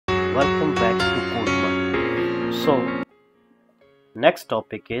welcome back to Kodemine. So next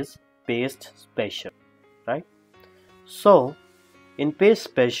topic is paste special, right? So in paste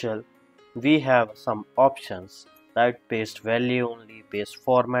special we have some options, right? Paste value only, paste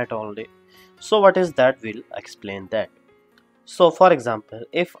format only. So what is that? We'll explain that. So for example,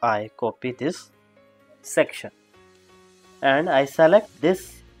 if I copy this section and I select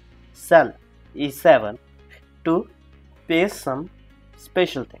this cell E7 to paste some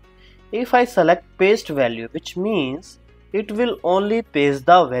special thing. If I select paste value, which means it will only paste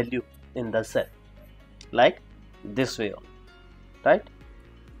the value in the cell, like this way only, right?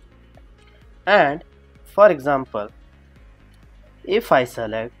 And for example, if I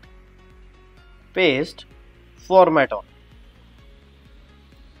select paste format on,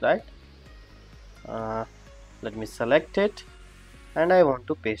 right? Let me select it and I want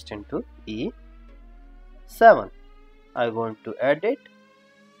to paste into E7. I want to edit,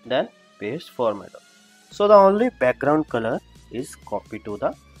 then paste format. So the only background color is copied to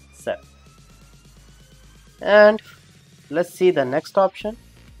the cell. And let's see the next option.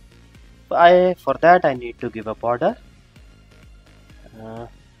 For that I need to give a border.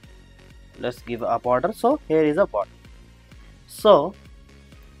 Let's give a border. So here is a border. So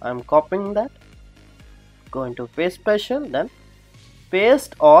I'm copying that, going to paste special, then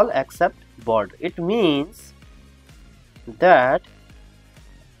paste all except border. It means that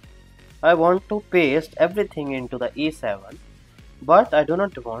I want to paste everything into the E7, but I do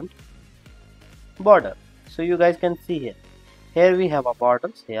not want border. So you guys can see here we have a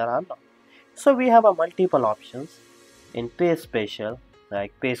borders, here are not. So we have a multiple options in paste special,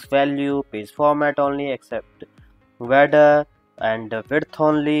 like paste value, paste format only, except weather, and width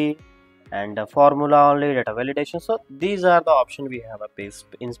only, and formula only, data validation. So these are the options we have a paste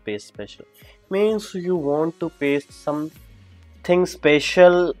in paste special. Means you want to paste something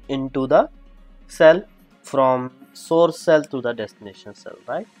special into the cell from source cell to the destination cell,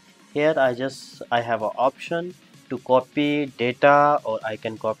 right? Here I have an option to copy data, or I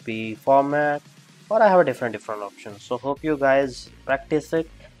can copy format, or I have a different options. So hope you guys practice it,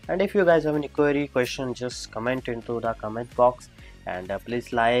 and if you guys have any query, question, just comment into the comment box, and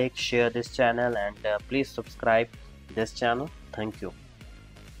please like, share this channel, and please subscribe this channel. Thank you.